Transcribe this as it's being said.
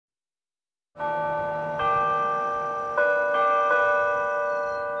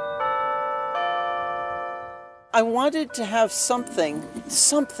I wanted to have something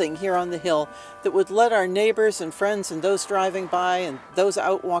here on the hill that would let our neighbors and friends and those driving by and those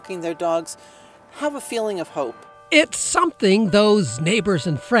out walking their dogs have a feeling of hope. It's something those neighbors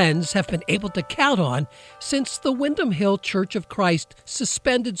and friends have been able to count on since the Windham Hill Church of Christ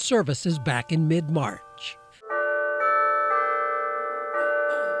suspended services back in mid-March.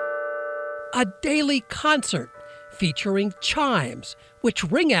 A daily concert featuring chimes, which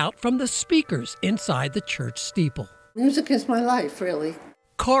ring out from the speakers inside the church steeple. Music is my life, really.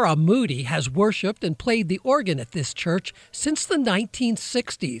 Cora Moody has worshiped and played the organ at this church since the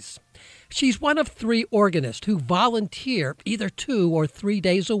 1960s. She's one of 3 organists who volunteer either 2 or 3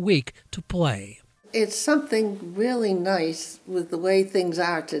 days a week to play. It's something really nice with the way things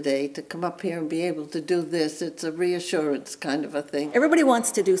are today to come up here and be able to do this. It's a reassurance kind of a thing. Everybody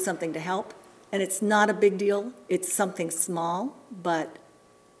wants to do something to help, and it's not a big deal. It's something small, but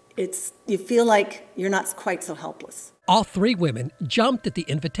you feel like you're not quite so helpless. All 3 women jumped at the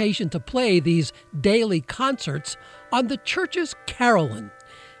invitation to play these daily concerts on the church's carillon,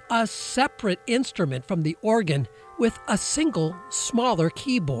 a separate instrument from the organ with a single, smaller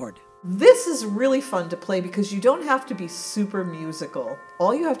keyboard. This is really fun to play because you don't have to be super musical.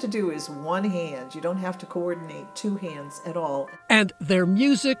 All you have to do is one hand. You don't have to coordinate 2 hands at all. And their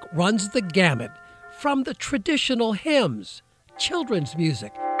music runs the gamut, from the traditional hymns, children's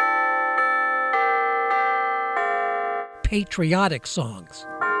music, patriotic songs,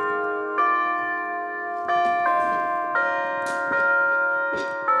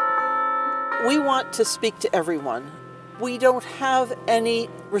 We want to speak to everyone. We don't have any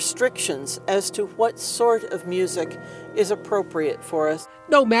restrictions as to what sort of music is appropriate for us.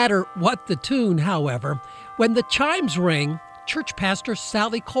 No matter what the tune, however, when the chimes ring, church pastor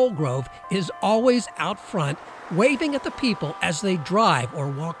Sally Colgrove is always out front, waving at the people as they drive or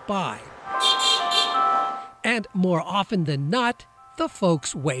walk by. And more often than not, the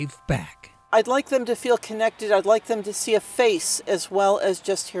folks wave back. I'd like them to feel connected. I'd like them to see a face as well as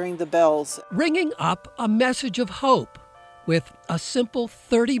just hearing the bells. Ringing up a message of hope with a simple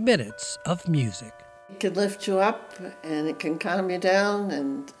 30 minutes of music. It can lift you up and it can calm you down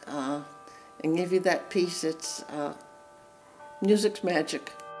and give you that peace. It's music's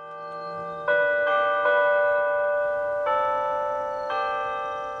magic.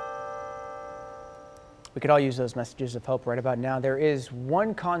 We could all use those messages of hope right about now. There is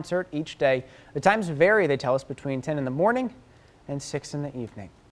 1 concert each day. The times vary, they tell us, between 10 in the morning and 6 in the evening.